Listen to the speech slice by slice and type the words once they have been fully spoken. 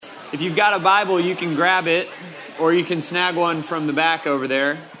If you've got a Bible, you can grab it, or you can snag one from the back over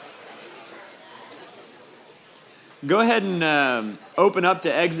there. Go ahead and open up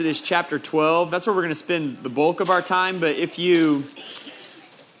to Exodus chapter 12. That's where we're going to spend the bulk of our time. But if you've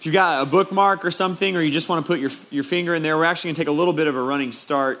got a bookmark or something, or you just want to put your finger in there, we're actually going to take a little bit of a running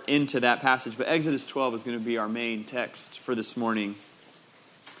start into that passage. But Exodus 12 is going to be our main text for this morning.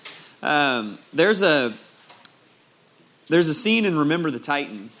 There's a scene in Remember the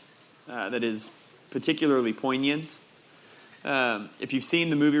Titans that is particularly poignant. If you've seen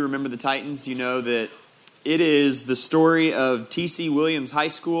the movie Remember the Titans, you know that it is the story of T.C. Williams High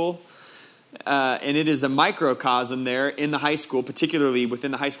School, and it is a microcosm there in the high school, particularly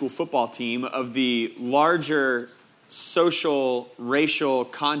within the high school football team, of the larger social, racial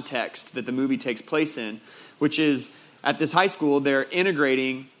context that the movie takes place in, which is at this high school, they're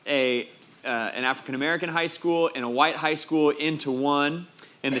integrating an African-American high school and a white high school into one.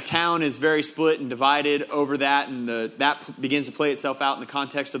 And the town is very split and divided over that, and that begins to play itself out in the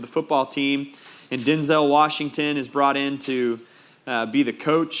context of the football team. And Denzel Washington is brought in to be the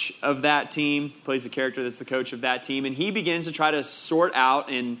coach of that team, plays the character that's the coach of that team. And he begins to try to sort out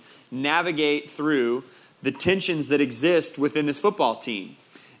and navigate through the tensions that exist within this football team.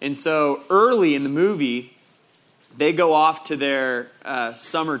 And so early in the movie, they go off to their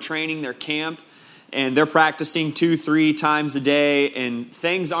summer training, their camp, and they're practicing 2-3 times a day, and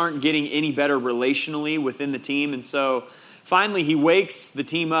things aren't getting any better relationally within the team. And so finally he wakes the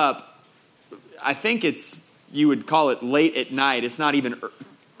team up. I think you would call it late at night. It's not even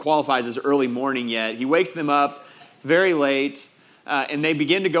qualifies as early morning yet. He wakes them up very late, and they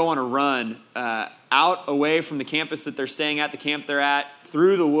begin to go on a run out away from the campus that they're staying at, the camp they're at,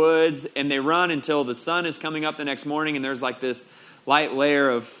 through the woods, and they run until the sun is coming up the next morning, and there's like this light layer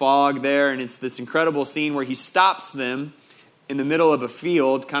of fog there, and it's this incredible scene where he stops them in the middle of a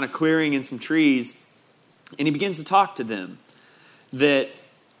field, kind of clearing in some trees, and he begins to talk to them that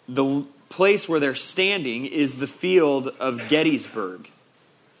the place where they're standing is the field of Gettysburg,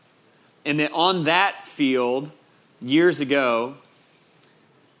 and that on that field, years ago,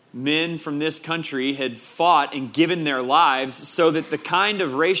 men from this country had fought and given their lives so that the kind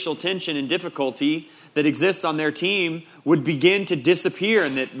of racial tension and difficulty that exists on their team would begin to disappear,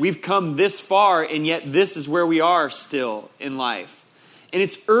 and that we've come this far, and yet this is where we are still in life. And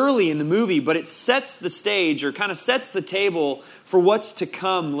it's early in the movie, but it sets the stage, or kind of sets the table for what's to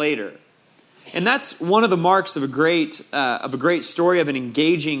come later. And that's one of the marks of a great story, of an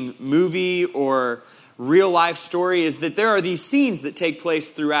engaging movie or real life story, is that there are these scenes that take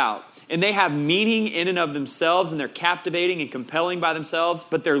place throughout. And they have meaning in and of themselves, and they're captivating and compelling by themselves,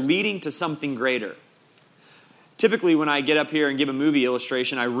 but they're leading to something greater. Typically, when I get up here and give a movie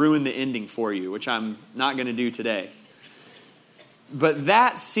illustration, I ruin the ending for you, which I'm not going to do today. But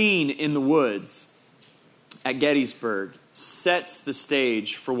that scene in the woods at Gettysburg sets the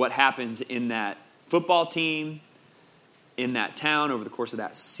stage for what happens in that football team, in that town over the course of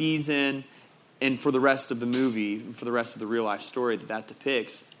that season, and for the rest of the movie, and for the rest of the real life story that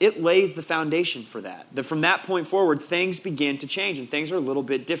depicts. It lays the foundation for that. That from that point forward, things begin to change, and things are a little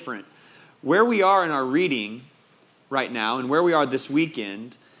bit different. Where we are in our reading right now, and where we are this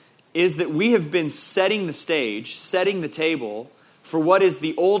weekend, is that we have been setting the stage, setting the table for what is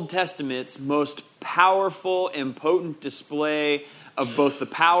the Old Testament's most powerful and potent display of both the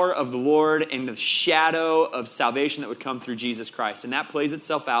power of the Lord and the shadow of salvation that would come through Jesus Christ. And that plays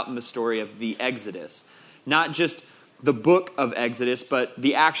itself out in the story of the Exodus. Not just the book of Exodus, but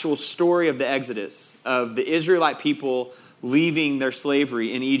the actual story of the Exodus, of the Israelite people leaving their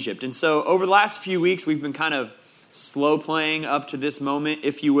slavery in Egypt. And so over the last few weeks, we've been kind of slow playing up to this moment,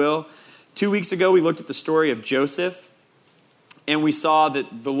 if you will. 2 weeks ago, we looked at the story of Joseph, and we saw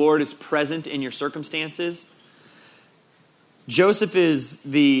that the Lord is present in your circumstances. Joseph is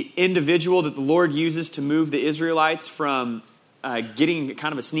the individual that the Lord uses to move the Israelites from getting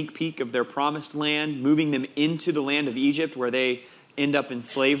kind of a sneak peek of their promised land, moving them into the land of Egypt where they end up in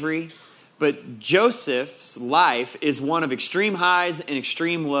slavery. But Joseph's life is one of extreme highs and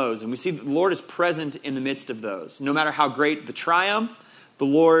extreme lows. And we see that the Lord is present in the midst of those. No matter how great the triumph, the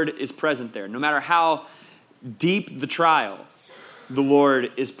Lord is present there. No matter how deep the trial, the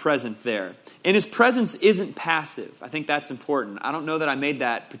Lord is present there. And his presence isn't passive. I think that's important. I don't know that I made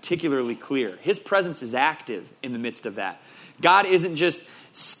that particularly clear. His presence is active in the midst of that. God isn't just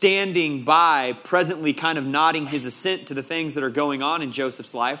standing by, presently kind of nodding his assent to the things that are going on in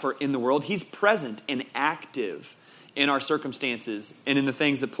Joseph's life or in the world. He's present and active in our circumstances and in the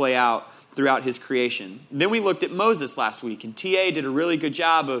things that play out throughout his creation. Then we looked at Moses last week, and TA did a really good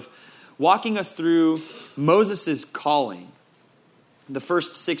job of walking us through Moses' calling. the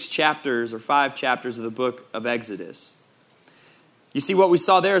first 6 chapters or 5 chapters of the book of Exodus. You see, what we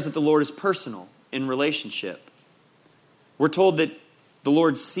saw there is that the Lord is personal in relationship. We're told that the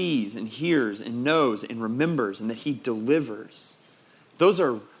Lord sees and hears and knows and remembers and that he delivers. Those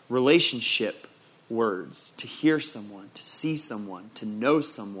are relationship words. To hear someone, to see someone, to know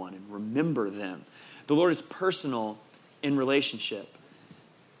someone and remember them. The Lord is personal in relationship.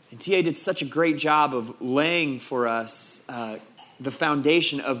 And T.A. did such a great job of laying for us the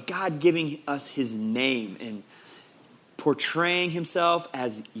foundation of God giving us his name and portraying himself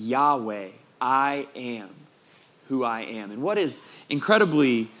as Yahweh. I am who I am. And what is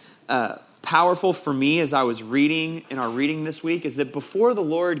incredibly powerful for me as I was reading in our reading this week is that before the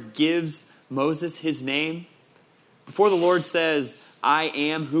Lord gives Moses his name, before the Lord says, I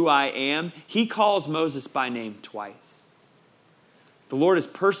am who I am, he calls Moses by name twice. The Lord is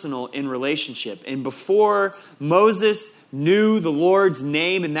personal in relationship. And before Moses knew the Lord's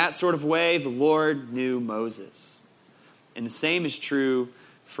name in that sort of way, the Lord knew Moses. And the same is true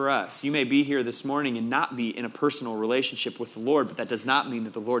for us. You may be here this morning and not be in a personal relationship with the Lord, but that does not mean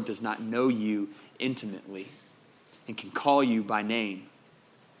that the Lord does not know you intimately and can call you by name.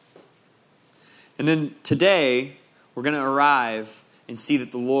 And then today, we're going to arrive and see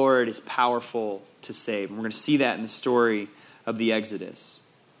that the Lord is powerful to save. And we're going to see that in the story of the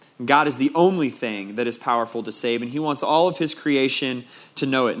Exodus. And God is the only thing that is powerful to save, and he wants all of his creation to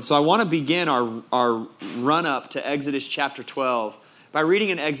know it. And so I want to begin our run-up to Exodus chapter 12 by reading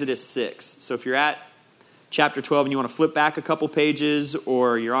in Exodus 6. So if you're at chapter 12 and you want to flip back a couple pages,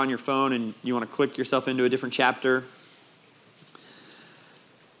 or you're on your phone and you want to click yourself into a different chapter,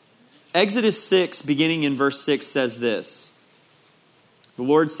 Exodus 6, beginning in verse 6, says this. The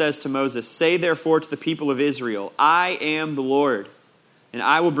Lord says to Moses, "Say therefore to the people of Israel, I am the Lord, and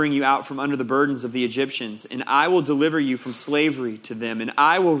I will bring you out from under the burdens of the Egyptians, and I will deliver you from slavery to them, and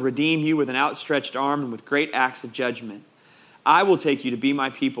I will redeem you with an outstretched arm and with great acts of judgment. I will take you to be my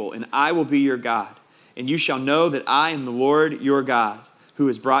people, and I will be your God, and you shall know that I am the Lord your God, who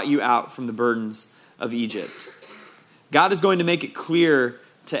has brought you out from the burdens of Egypt." God is going to make it clear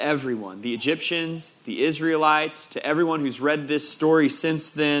to everyone, the Egyptians, the Israelites, to everyone who's read this story since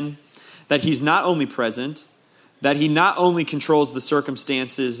then, that he's not only present, that he not only controls the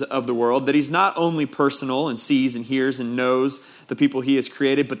circumstances of the world, that he's not only personal and sees and hears and knows the people he has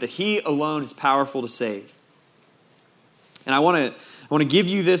created, but that he alone is powerful to save. And I want to give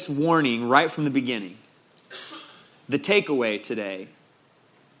you this warning right from the beginning. The takeaway today,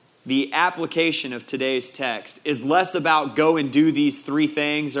 the application of today's text, is less about go and do these 3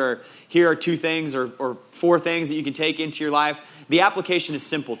 things, or here are 2 things or 4 things that you can take into your life. The application is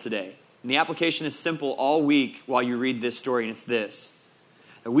simple today. And the application is simple all week while you read this story, and it's this: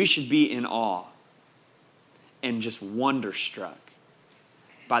 that we should be in awe and just wonderstruck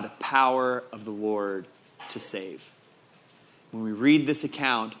by the power of the Lord to save. When we read this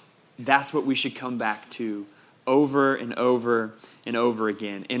account, that's what we should come back to over and over and over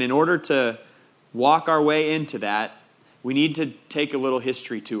again. And in order to walk our way into that, we need to take a little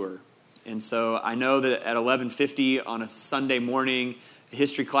history tour. And so I know that at 11:50 on a Sunday morning, the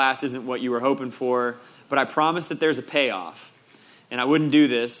history class isn't what you were hoping for, but I promise that there's a payoff. And I wouldn't do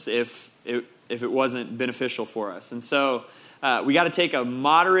this if it wasn't beneficial for us. And so we got to take a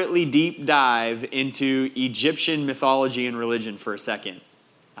moderately deep dive into Egyptian mythology and religion for a second.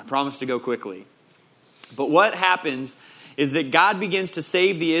 I promise to go quickly. But what happens is that God begins to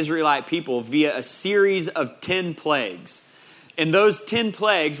save the Israelite people via a series of 10 plagues. And those 10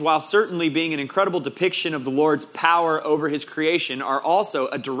 plagues, while certainly being an incredible depiction of the Lord's power over his creation, are also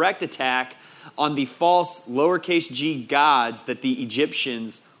a direct attack on the false lowercase g gods that the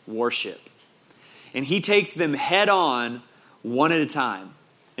Egyptians worship. And he takes them head on, one at a time.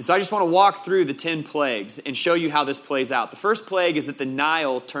 And so I just want to walk through the 10 plagues and show you how this plays out. The first plague is that the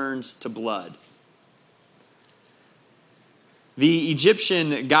Nile turns to blood. The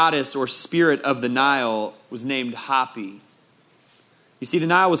Egyptian goddess or spirit of the Nile was named Hapi. You see, the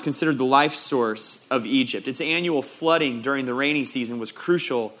Nile was considered the life source of Egypt. Its annual flooding during the rainy season was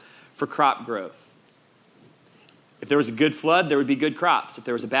crucial for crop growth. If there was a good flood, there would be good crops. If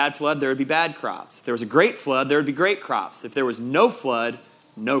there was a bad flood, there would be bad crops. If there was a great flood, there would be great crops. If there was no flood,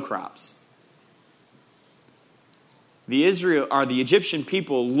 no crops. The Egyptian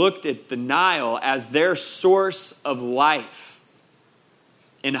people looked at the Nile as their source of life.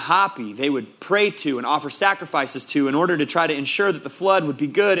 And Hapi, they would pray to and offer sacrifices to in order to try to ensure that the flood would be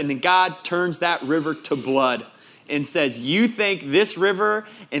good. And then God turns that river to blood and says, you think this river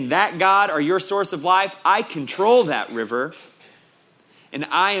and that God are your source of life? I control that river, and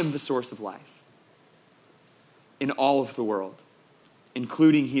I am the source of life in all of the world.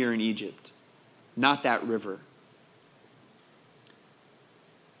 including here in Egypt, not that river.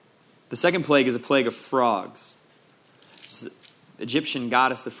 The second plague is a plague of frogs. The Egyptian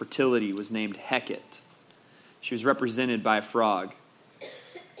goddess of fertility was named Heket. She was represented by a frog.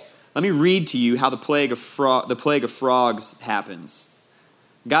 Let me read to you how the plague of frogs happens.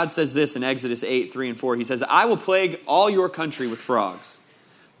 God says this in Exodus 8:3-4. He says, I will plague all your country with frogs.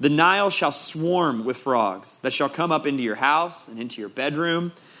 The Nile shall swarm with frogs that shall come up into your house and into your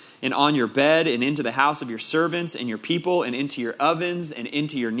bedroom and on your bed and into the house of your servants and your people and into your ovens and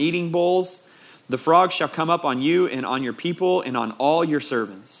into your kneading bowls. The frogs shall come up on you and on your people and on all your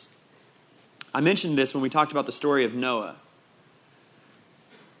servants. I mentioned this when we talked about the story of Noah.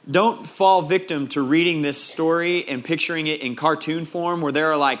 Don't fall victim to reading this story and picturing it in cartoon form where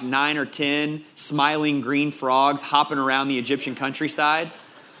there are like 9 or 10 smiling green frogs hopping around the Egyptian countryside.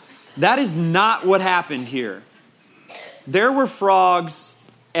 That is not what happened here. There were frogs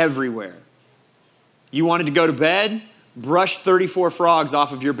everywhere. You wanted to go to bed? Brush 34 frogs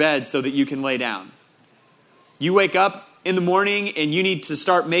off of your bed so that you can lay down. You wake up in the morning and you need to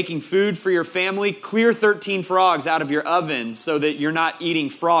start making food for your family, clear 13 frogs out of your oven so that you're not eating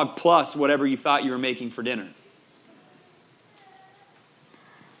frog plus whatever you thought you were making for dinner.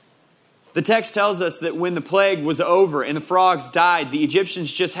 The text tells us that when the plague was over and the frogs died, the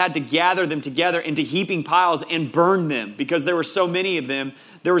Egyptians just had to gather them together into heaping piles and burn them because there were so many of them,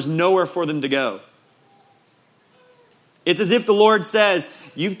 there was nowhere for them to go. It's as if the Lord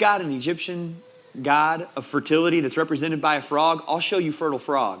says, you've got an Egyptian god of fertility that's represented by a frog. I'll show you fertile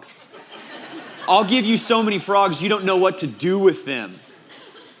frogs. I'll give you so many frogs you don't know what to do with them.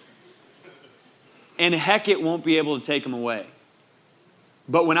 And Heket won't be able to take them away.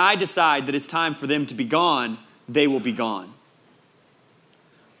 But when I decide that it's time for them to be gone, they will be gone.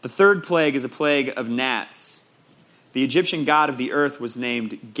 The third plague is a plague of gnats. The Egyptian god of the earth was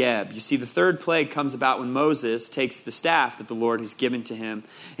named Geb. You see, the third plague comes about when Moses takes the staff that the Lord has given to him,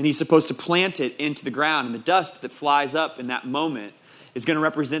 and he's supposed to plant it into the ground. And the dust that flies up in that moment is going to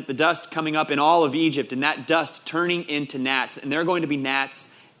represent the dust coming up in all of Egypt, and that dust turning into gnats. And there are going to be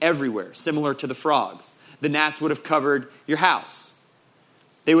gnats everywhere, similar to the frogs. The gnats would have covered your house.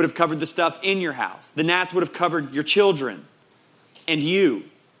 They would have covered the stuff in your house. The gnats would have covered your children and you.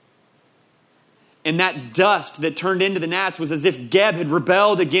 And that dust that turned into the gnats was as if Geb had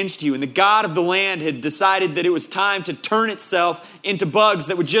rebelled against you, and the God of the land had decided that it was time to turn itself into bugs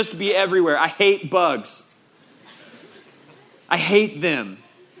that would just be everywhere. I hate bugs. I hate them.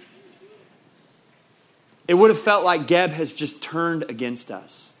 It would have felt like Geb has just turned against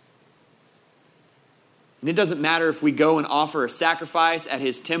us. And it doesn't matter if we go and offer a sacrifice at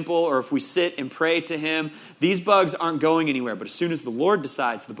his temple or if we sit and pray to him. These bugs aren't going anywhere. But as soon as the Lord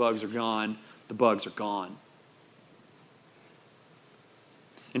decides the bugs are gone, the bugs are gone.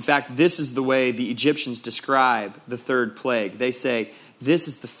 In fact, this is the way the Egyptians describe the third plague. They say, this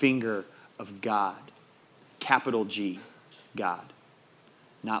is the finger of God. Capital G, God,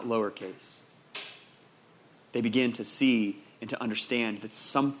 not lowercase. They begin to see and to understand that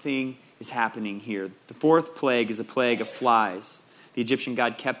something is happening here. The fourth plague is a plague of flies. The Egyptian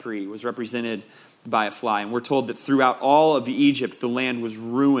god Khepri was represented by a fly. And we're told that throughout all of Egypt, the land was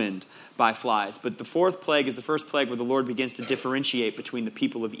ruined by flies. But the fourth plague is the first plague where the Lord begins to differentiate between the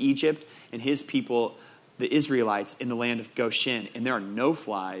people of Egypt and his people, the Israelites, in the land of Goshen. And there are no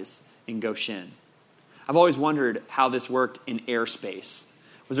flies in Goshen. I've always wondered how this worked in airspace.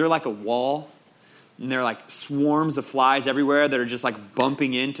 Was there like a wall? And there are like swarms of flies everywhere that are just like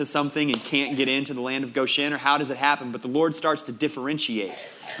bumping into something and can't get into the land of Goshen? Or how does it happen? But the Lord starts to differentiate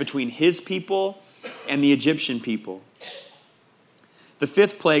between his people and the Egyptian people. The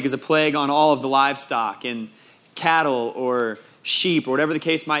fifth plague is a plague on all of the livestock, and cattle or sheep or whatever the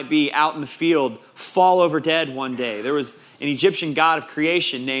case might be out in the field fall over dead one day. There was an Egyptian god of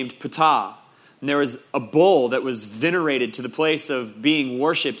creation named Ptah. And there was a bull that was venerated to the place of being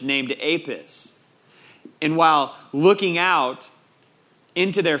worshipped named Apis. And while looking out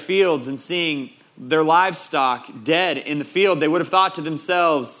into their fields and seeing their livestock dead in the field, they would have thought to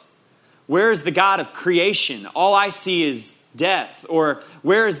themselves, where is the God of creation? All I see is death. Or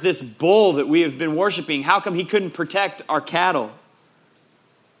where is this bull that we have been worshiping? How come he couldn't protect our cattle?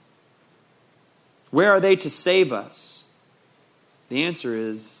 Where are they to save us? The answer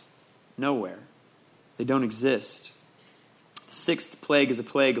is nowhere. They don't exist. The sixth plague is a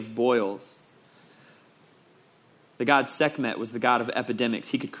plague of boils. The god Sekhmet was the god of epidemics.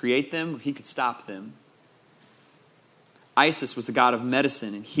 He could create them or he could stop them. Isis was the god of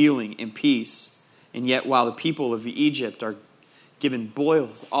medicine and healing and peace. And yet while the people of Egypt are given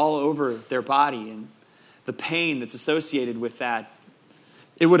boils all over their body and the pain that's associated with that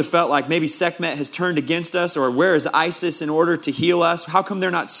It would have felt like maybe Sekhmet has turned against us, or where is ISIS in order to heal us? How come they're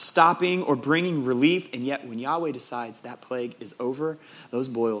not stopping or bringing relief? And yet when Yahweh decides that plague is over, those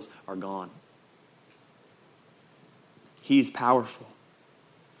boils are gone. He's powerful.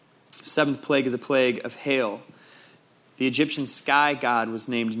 The seventh plague is a plague of hail. The Egyptian sky god was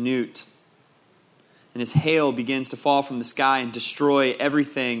named Nut. And as hail begins to fall from the sky and destroy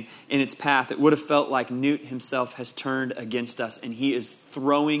everything in its path, it would have felt like Nut himself has turned against us and he is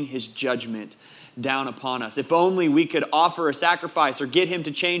throwing his judgment down upon us. If only we could offer a sacrifice or get him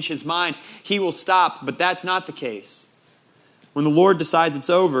to change his mind, he will stop. But that's not the case. When the Lord decides it's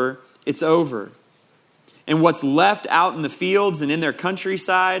over, it's over. And what's left out in the fields and in their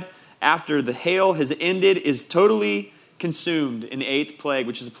countryside after the hail has ended is totally consumed in the eighth plague,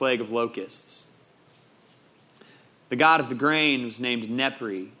 which is a plague of locusts. The god of the grain was named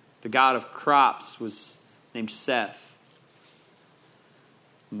Nepri. The god of crops was named Seth.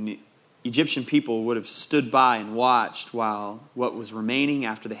 And the Egyptian people would have stood by and watched while what was remaining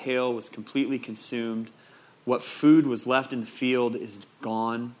after the hail was completely consumed. What food was left in the field is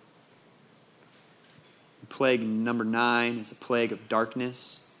gone. Plague number 9 is a plague of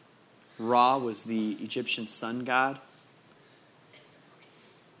darkness. Ra was the Egyptian sun god.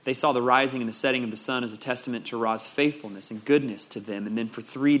 They saw the rising and the setting of the sun as a testament to Ra's faithfulness and goodness to them. And then for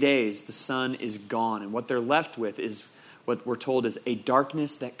 3 days, the sun is gone. And what they're left with is what we're told is a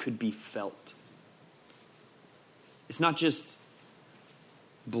darkness that could be felt. It's not just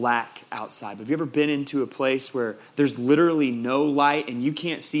black outside. But have you ever been into a place where there's literally no light and you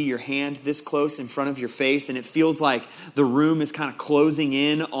can't see your hand this close in front of your face and it feels like the room is kind of closing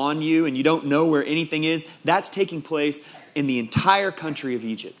in on you and you don't know where anything is? That's taking place in the entire country of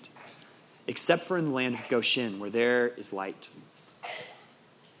Egypt, except for in the land of Goshen, where there is light.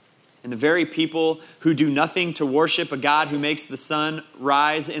 And the very people who do nothing to worship a God who makes the sun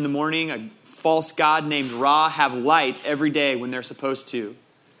rise in the morning, a false god named Ra, have light every day when they're supposed to,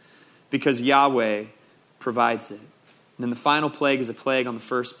 because Yahweh provides it. And then the final plague is a plague on the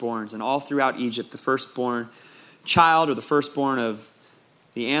firstborns. And all throughout Egypt, the firstborn child or the firstborn of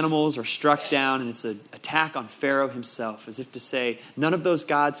the animals are struck down, and it's an attack on Pharaoh himself, as if to say, none of those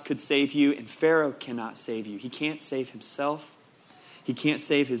gods could save you, and Pharaoh cannot save you. He can't save himself. He can't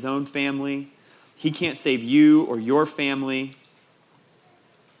save his own family. He can't save you or your family.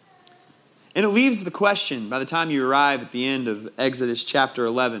 And it leaves the question, by the time you arrive at the end of Exodus chapter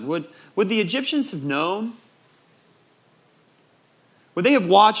 11, would the Egyptians have known? Would they have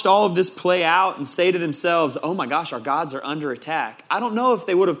watched all of this play out and say to themselves, oh my gosh, our gods are under attack? I don't know if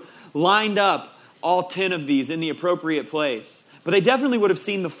they would have lined up all 10 of these in the appropriate place. But they definitely would have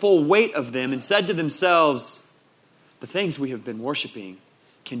seen the full weight of them and said to themselves, the things we have been worshiping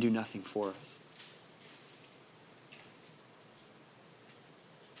can do nothing for us.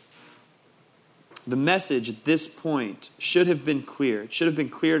 The message at this point should have been clear. It should have been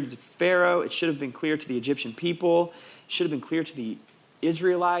clear to Pharaoh. It should have been clear to the Egyptian people. It should have been clear to the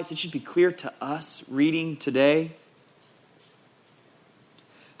Israelites. It should be clear to us reading today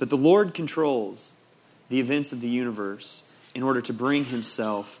that the Lord controls the events of the universe in order to bring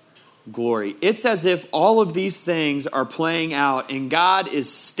himself glory. It's as if all of these things are playing out and God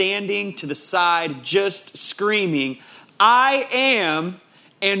is standing to the side just screaming, I am,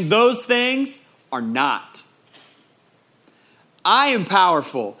 and those things are not. I am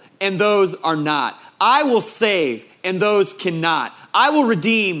powerful, and those are not. I will save, and those cannot. I will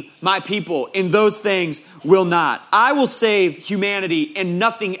redeem my people, and those things will not. I will save humanity, and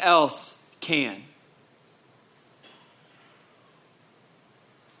nothing else can.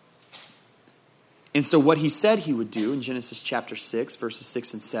 And so what he said he would do in Genesis chapter 6, verses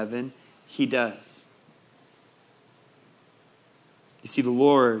 6 and 7, he does. You see, the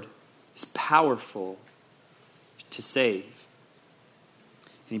Lord is powerful to save.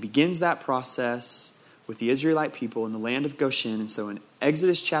 And he begins that process with the Israelite people in the land of Goshen. And so in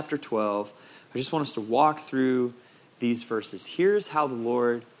Exodus chapter 12, I just want us to walk through these verses. Here's how the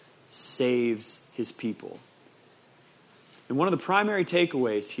Lord saves his people. And one of the primary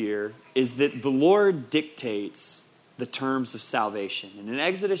takeaways here is that the Lord dictates the terms of salvation. And in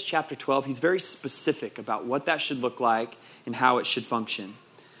Exodus chapter 12, he's very specific about what that should look like and how it should function.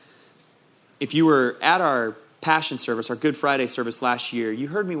 If you were at our Passion service, our Good Friday service last year, you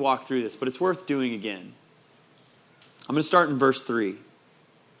heard me walk through this, but it's worth doing again. I'm going to start in verse 3.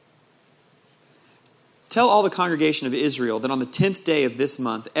 Tell all the congregation of Israel that on the 10th day of this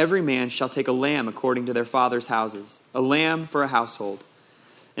month, every man shall take a lamb according to their father's houses, a lamb for a household.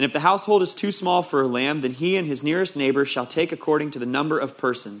 And if the household is too small for a lamb, then he and his nearest neighbor shall take according to the number of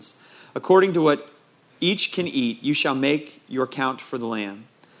persons. According to what each can eat, you shall make your count for the lamb.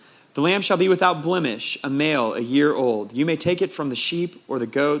 The lamb shall be without blemish, a male, a year old. You may take it from the sheep or the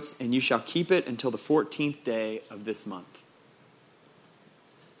goats, and you shall keep it until the 14th day of this month.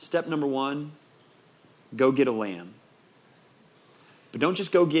 Step number 1, go get a lamb. But don't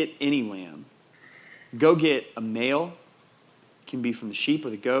just go get any lamb. Go get a male, can be from the sheep or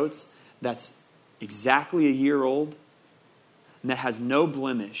the goats, that's exactly a year old, and that has no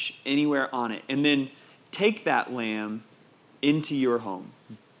blemish anywhere on it. And then take that lamb into your home.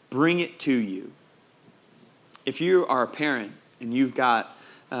 Bring it to you. If you are a parent and you've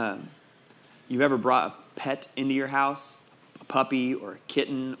ever brought a pet into your house, a puppy or a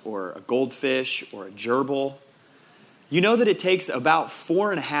kitten or a goldfish or a gerbil, you know that it takes about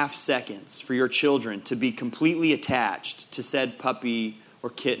 4.5 seconds for your children to be completely attached to said puppy or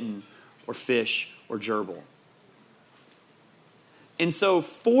kitten or fish or gerbil. And so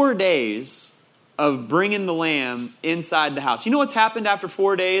 4 days of bringing the lamb inside the house. You know what's happened after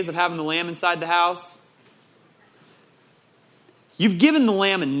 4 days of having the lamb inside the house? You've given the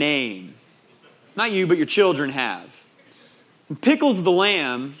lamb a name. Not you, but your children have. And Pickles the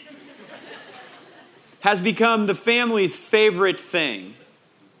lamb has become the family's favorite thing.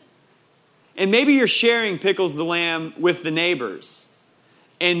 And maybe you're sharing Pickles the lamb with the neighbors.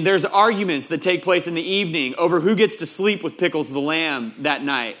 And there's arguments that take place in the evening over who gets to sleep with Pickles the lamb that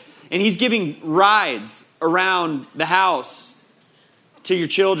night. And he's giving rides around the house to your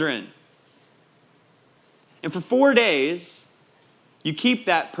children. And for 4 days, you keep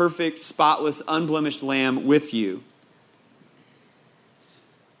that perfect, spotless, unblemished lamb with you.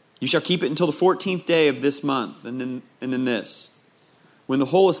 You shall keep it until the 14th day of this month. And then this. When the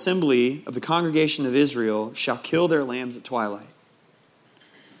whole assembly of the congregation of Israel shall kill their lambs at twilight.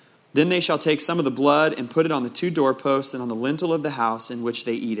 Then they shall take some of the blood and put it on the 2 doorposts and on the lintel of the house in which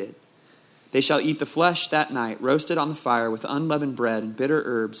they eat it. They shall eat the flesh that night, roasted on the fire with unleavened bread and bitter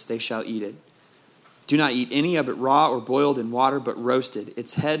herbs they shall eat it. Do not eat any of it raw or boiled in water, but roasted,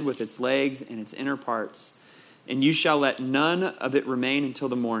 its head with its legs and its inner parts. And you shall let none of it remain until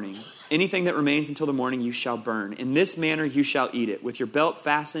the morning. Anything that remains until the morning you shall burn. In this manner you shall eat it, with your belt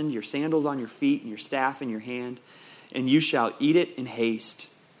fastened, your sandals on your feet, and your staff in your hand. And you shall eat it in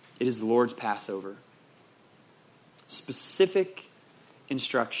haste. It is the Lord's Passover. Specific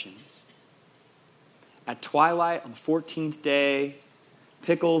instructions. At twilight on the 14th day,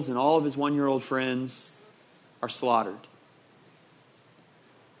 Pickles and all of his 1-year-old friends are slaughtered. And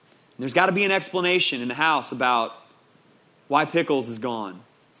there's got to be an explanation in the house about why Pickles is gone.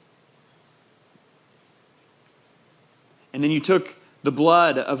 And then you took the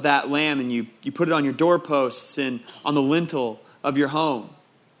blood of that lamb and you put it on your doorposts and on the lintel of your home.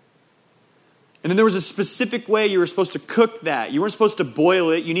 And then there was a specific way you were supposed to cook that. You weren't supposed to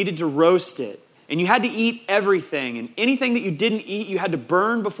boil it. You needed to roast it. And you had to eat everything. And anything that you didn't eat, you had to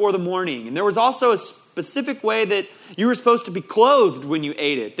burn before the morning. And there was also a specific way that you were supposed to be clothed when you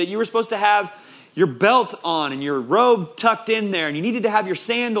ate it. That you were supposed to have your belt on and your robe tucked in there. And you needed to have your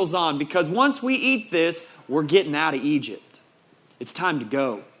sandals on. Because once we eat this, we're getting out of Egypt. It's time to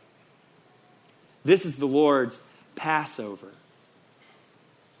go. This is the Lord's Passover.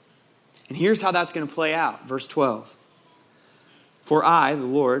 And here's how that's going to play out. Verse 12. For I, the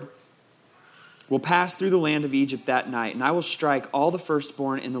Lord, will pass through the land of Egypt that night, and I will strike all the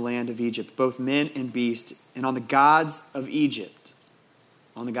firstborn in the land of Egypt, both men and beast, and on the gods of Egypt,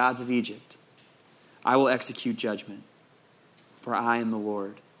 I will execute judgment. For I am the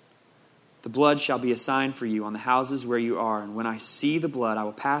Lord. The blood shall be a sign for you on the houses where you are, and when I see the blood, I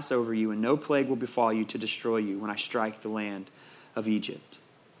will pass over you, and no plague will befall you to destroy you when I strike the land of Egypt.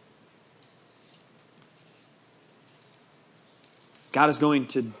 God is going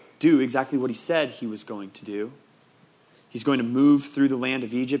to do exactly what he said he was going to do. He's going to move through the land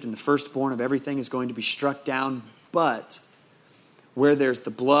of Egypt, and the firstborn of everything is going to be struck down. But where there's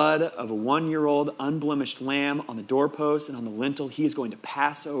the blood of a 1-year-old unblemished lamb on the doorpost and on the lintel, he is going to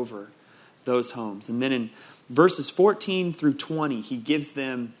pass over those homes. And then in verses 14 through 20, he gives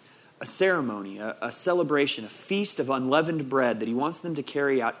them a ceremony, a celebration, a feast of unleavened bread that he wants them to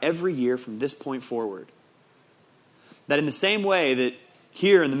carry out every year from this point forward. That in the same way that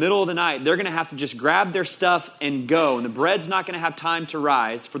here in the middle of the night, they're going to have to just grab their stuff and go. And the bread's not going to have time to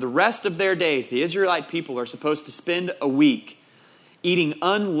rise. For the rest of their days, the Israelite people are supposed to spend a week eating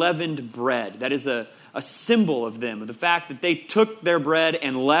unleavened bread. That is a symbol of them, of the fact that they took their bread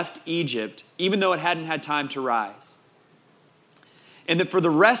and left Egypt, even though it hadn't had time to rise. And that for the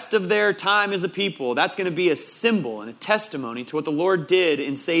rest of their time as a people, that's going to be a symbol and a testimony to what the Lord did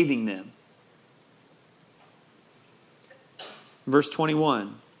in saving them. Verse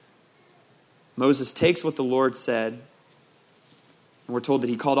 21, Moses takes what the Lord said, And we're told that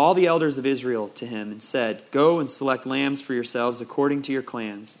he called all the elders of Israel to him and said, "Go and select lambs for yourselves according to your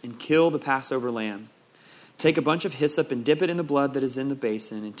clans, and kill the Passover lamb. Take a bunch of hyssop and dip it in the blood that is in the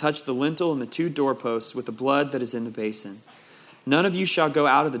basin, and touch the lintel and the 2 doorposts with the blood that is in the basin. None of you shall go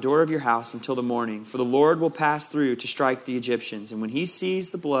out of the door of your house until the morning, for the Lord will pass through to strike the Egyptians. And when he sees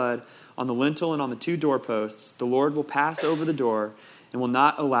the blood on the lintel and on the 2 doorposts, the Lord will pass over the door and will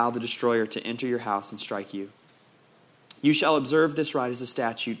not allow the destroyer to enter your house and strike you. You shall observe this rite as a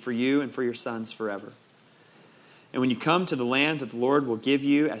statute for you and for your sons forever. And when you come to the land that the Lord will give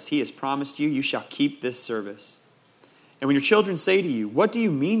you, as he has promised you, you shall keep this service. And when your children say to you, 'What do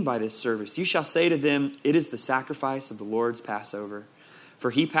you mean by this service?' you shall say to them, 'It is the sacrifice of the Lord's Passover. For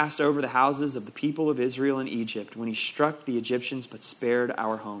he passed over the houses of the people of Israel in Egypt when he struck the Egyptians but spared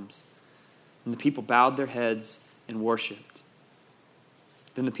our homes.' And the people bowed their heads and worshipped.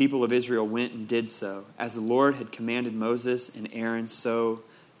 Then the people of Israel went and did so. As the Lord had commanded Moses and Aaron, so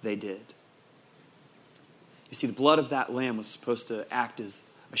they did." You see, the blood of that lamb was supposed to act as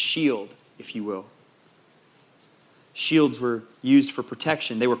a shield, if you will. Shields were used for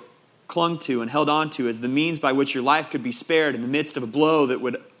protection. They were clung to and held on to as the means by which your life could be spared in the midst of a blow that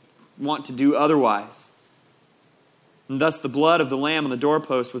would want to do otherwise. And thus the blood of the lamb on the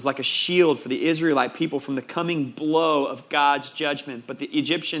doorpost was like a shield for the Israelite people from the coming blow of God's judgment. But the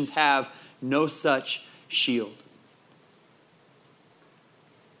Egyptians have no such shield.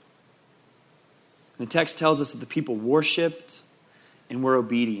 And the text tells us that the people worshiped and were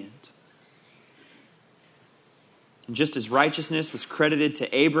obedient. And just as righteousness was credited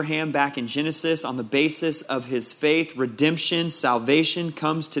to Abraham back in Genesis on the basis of his faith, redemption, salvation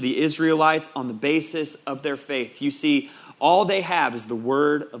comes to the Israelites on the basis of their faith. You see, all they have is the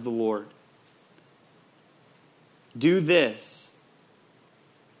word of the Lord. Do this,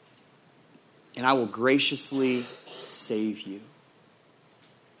 and I will graciously save you.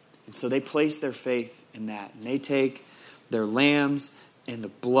 And so they place their faith in that. And they take their lambs and the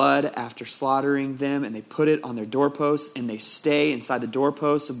blood after slaughtering them, and they put it on their doorposts, and they stay inside the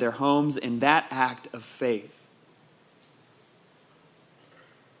doorposts of their homes in that act of faith.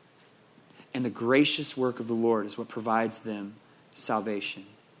 And the gracious work of the Lord is what provides them salvation.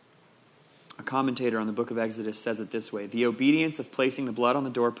 A commentator on the book of Exodus says it this way: "The obedience of placing the blood on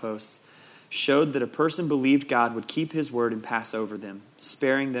the doorposts showed that a person believed God would keep his word and pass over them,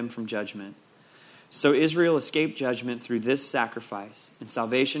 sparing them from judgment. So Israel escaped judgment through this sacrifice, and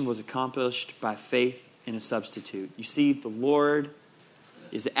salvation was accomplished by faith in a substitute." You see, the Lord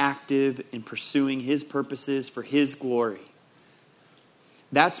is active in pursuing his purposes for his glory.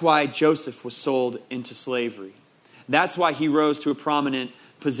 That's why Joseph was sold into slavery. That's why he rose to a prominent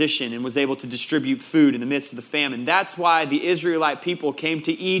position and was able to distribute food in the midst of the famine. That's why the Israelite people came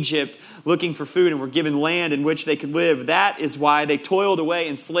to Egypt looking for food and were given land in which they could live. That is why they toiled away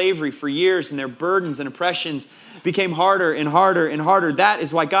in slavery for years, and their burdens and oppressions became harder and harder and harder. That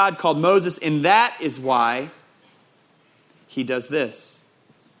is why God called Moses, and that is why he does this.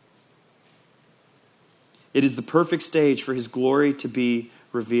 It is the perfect stage for his glory to be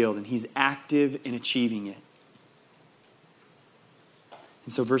revealed, and he's active in achieving it.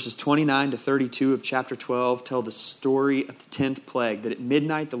 And so verses 29 to 32 of chapter 12 tell the story of the 10th plague, that at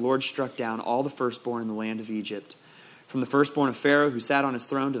midnight the Lord struck down all the firstborn in the land of Egypt, from the firstborn of Pharaoh who sat on his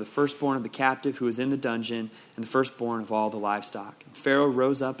throne to the firstborn of the captive who was in the dungeon, and the firstborn of all the livestock. And Pharaoh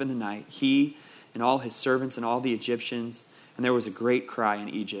rose up in the night, he and all his servants and all the Egyptians, and there was a great cry in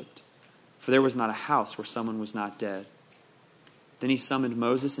Egypt, for there was not a house where someone was not dead. Then he summoned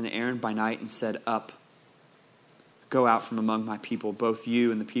Moses and Aaron by night and said, "Up, go out from among my people, both you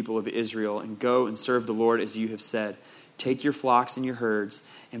and the people of Israel, and go and serve the Lord as you have said. Take your flocks and your herds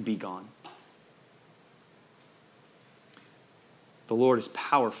and be gone." The Lord is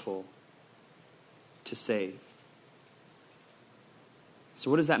powerful to save.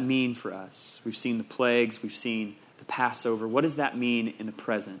 So what does that mean for us? We've seen the plagues, we've seen the Passover. What does that mean in the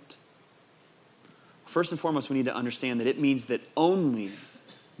present? First and foremost, we need to understand that it means that only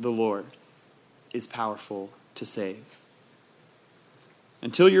the Lord is powerful to save.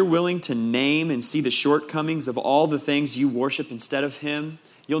 Until you're willing to name and see the shortcomings of all the things you worship instead of him,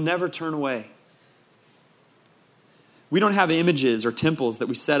 you'll never turn away. We don't have images or temples that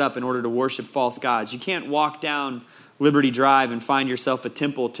we set up in order to worship false gods. You can't walk down Liberty Drive and find yourself a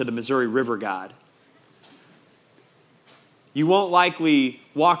temple to the Missouri River God. You won't likely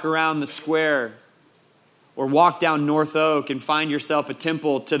walk around the square or walk down North Oak and find yourself a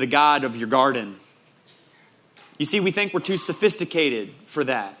temple to the God of your garden. You see, we think we're too sophisticated for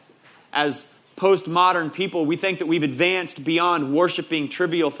that. As postmodern people, we think that we've advanced beyond worshiping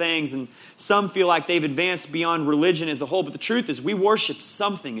trivial things, and some feel like they've advanced beyond religion as a whole. But the truth is, we worship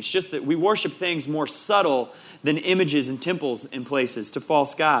something. It's just that we worship things more subtle than images and temples and places to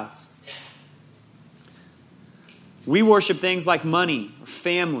false gods. We worship things like money or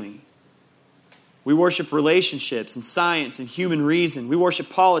family. We worship relationships and science and human reason. We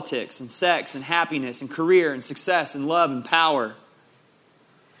worship politics and sex and happiness and career and success and love and power.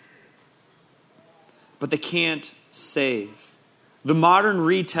 But they can't save. The modern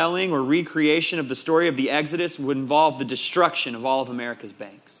retelling or recreation of the story of the Exodus would involve the destruction of all of America's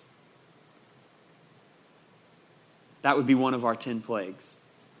banks. That would be one of our 10 plagues.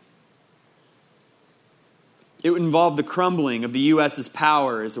 It would involve the crumbling of the U.S.'s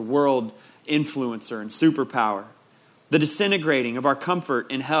power as a world influencer and superpower, the disintegrating of our comfort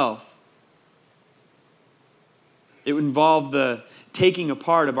and health. It would involve the taking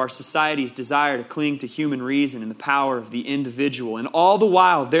apart of our society's desire to cling to human reason and the power of the individual. And all the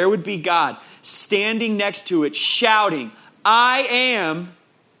while, there would be God standing next to it, shouting, "I am,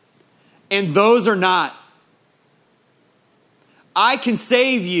 and those are not. I can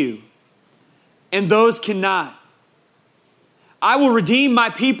save you, and those cannot. I will redeem my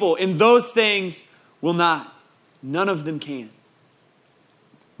people, and those things will not." None of them can.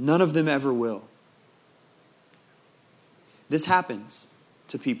 None of them ever will. This happens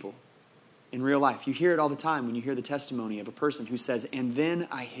to people in real life. You hear it all the time when you hear the testimony of a person who says, "And then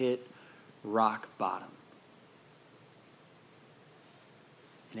I hit rock bottom.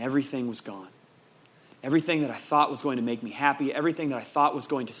 And everything was gone. Everything that I thought was going to make me happy, everything that I thought was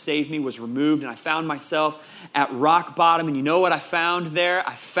going to save me was removed, and I found myself at rock bottom. And you know what I found there?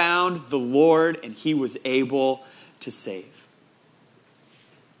 I found the Lord, and He was able to save."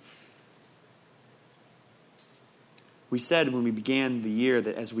 We said when we began the year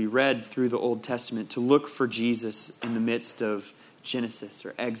that as we read through the Old Testament to look for Jesus in the midst of Genesis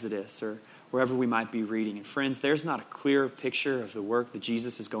or Exodus or wherever we might be reading. And friends, there's not a clearer picture of the work that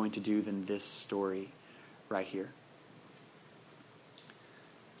Jesus is going to do than this story right here.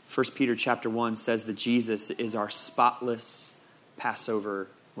 1 Peter chapter 1 says that Jesus is our spotless Passover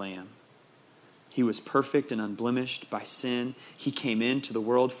lamb. He was perfect and unblemished by sin. He came into the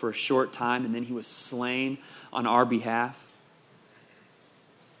world for a short time, and then He was slain on our behalf.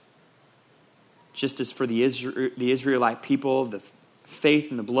 Just as for the Israelite people, the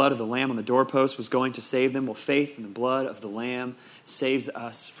faith in the blood of the Lamb on the doorpost was going to save them, well, faith in the blood of the Lamb saves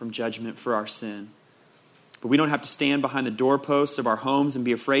us from judgment for our sin. But we don't have to stand behind the doorposts of our homes and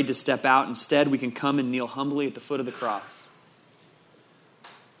be afraid to step out. Instead, we can come and kneel humbly at the foot of the cross,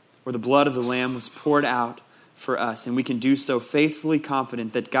 where the blood of the Lamb was poured out for us. And we can do so faithfully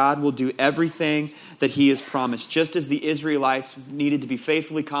confident that God will do everything that He has promised. Just as the Israelites needed to be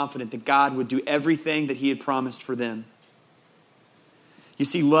faithfully confident that God would do everything that He had promised for them. You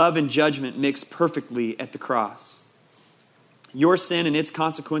see, love and judgment mix perfectly at the cross. Your sin and its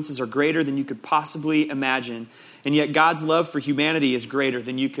consequences are greater than you could possibly imagine. And yet God's love for humanity is greater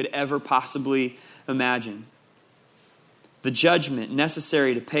than you could ever possibly imagine. The judgment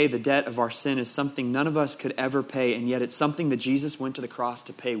necessary to pay the debt of our sin is something none of us could ever pay, and yet it's something that Jesus went to the cross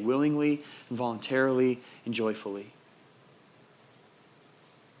to pay willingly, voluntarily, and joyfully.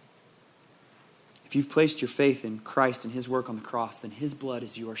 If you've placed your faith in Christ and His work on the cross, then His blood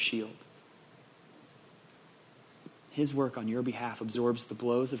is your shield. His work on your behalf absorbs the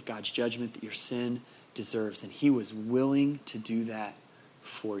blows of God's judgment that your sin deserves, and He was willing to do that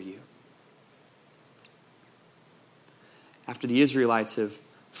for you. After the Israelites have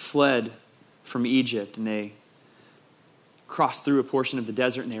fled from Egypt and they cross through a portion of the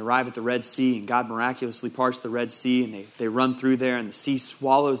desert and they arrive at the Red Sea, and God miraculously parts the Red Sea, and they run through there and the sea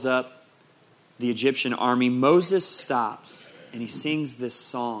swallows up the Egyptian army, Moses stops and he sings this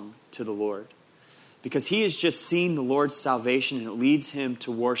song to the Lord because he has just seen the Lord's salvation and it leads him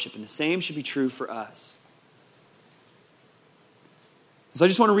to worship. And the same should be true for us. So I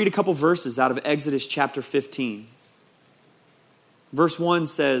just want to read a couple verses out of Exodus chapter 15. Verse 1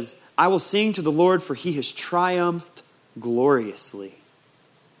 says, "I will sing to the Lord, for He has triumphed gloriously."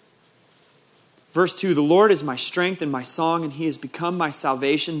 Verse 2, "The Lord is my strength and my song, and He has become my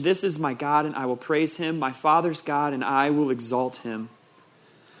salvation. This is my God, and I will praise Him, my Father's God, and I will exalt Him."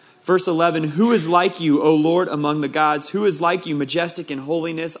 Verse 11, "Who is like you, O Lord, among the gods? Who is like you, majestic in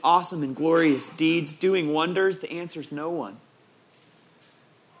holiness, awesome in glorious deeds, doing wonders?" The answer is no one.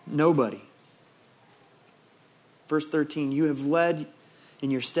 Nobody. Verse 13, "You have led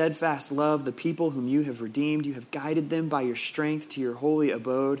in your steadfast love the people whom you have redeemed. You have guided them by your strength to your holy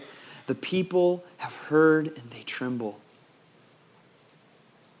abode. The people have heard and they tremble."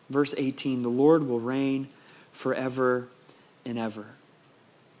 Verse 18, the Lord will reign forever and ever.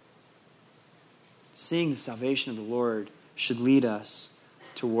 Seeing the salvation of the Lord should lead us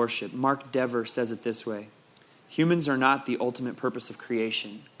to worship. Mark Dever says it this way: humans are not the ultimate purpose of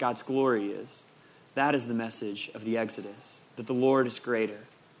creation. God's glory is. That is the message of the Exodus, that the Lord is greater.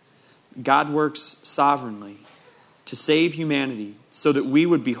 God works sovereignly to save humanity so that we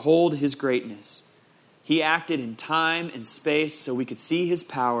would behold his greatness. He acted in time and space so we could see his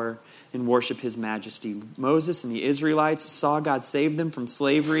power and worship his majesty. Moses and the Israelites saw God save them from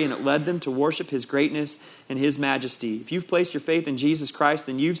slavery, and it led them to worship his greatness and his majesty. If you've placed your faith in Jesus Christ,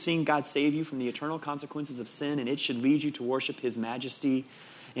 then you've seen God save you from the eternal consequences of sin, and it should lead you to worship his majesty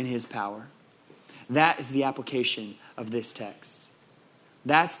and his power. That is the application of this text.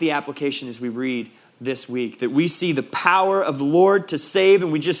 That's the application as we read this week, that we see the power of the Lord to save,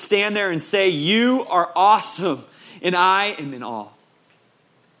 and we just stand there and say, you are awesome, and I am in awe.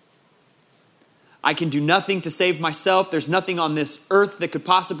 I can do nothing to save myself. There's nothing on this earth that could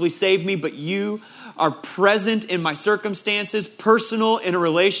possibly save me, but you are present in my circumstances, personal in a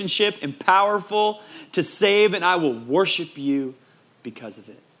relationship, and powerful to save, and I will worship you because of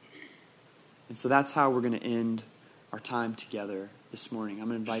it. And so that's how we're going to end our time together this morning. I'm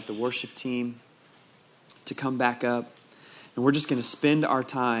going to invite the worship team to come back up, and we're just going to spend our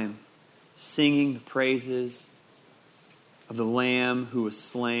time singing the praises of the Lamb who was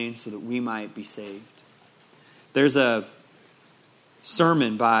slain so that we might be saved. There's a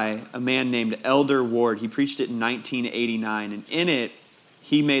sermon by a man named Elder Ward. He preached it in 1989, and in it,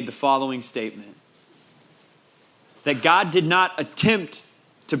 he made the following statement: that God did not attempt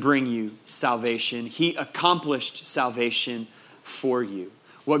to bring you salvation. He accomplished salvation for you.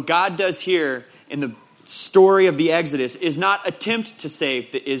 What God does here in the story of the Exodus is not attempt to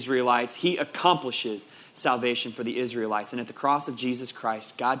save the Israelites. He accomplishes salvation for the Israelites. And at the cross of Jesus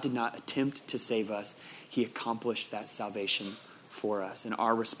Christ, God did not attempt to save us. He accomplished that salvation for us. And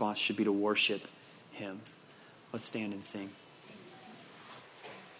our response should be to worship him. Let's stand and sing.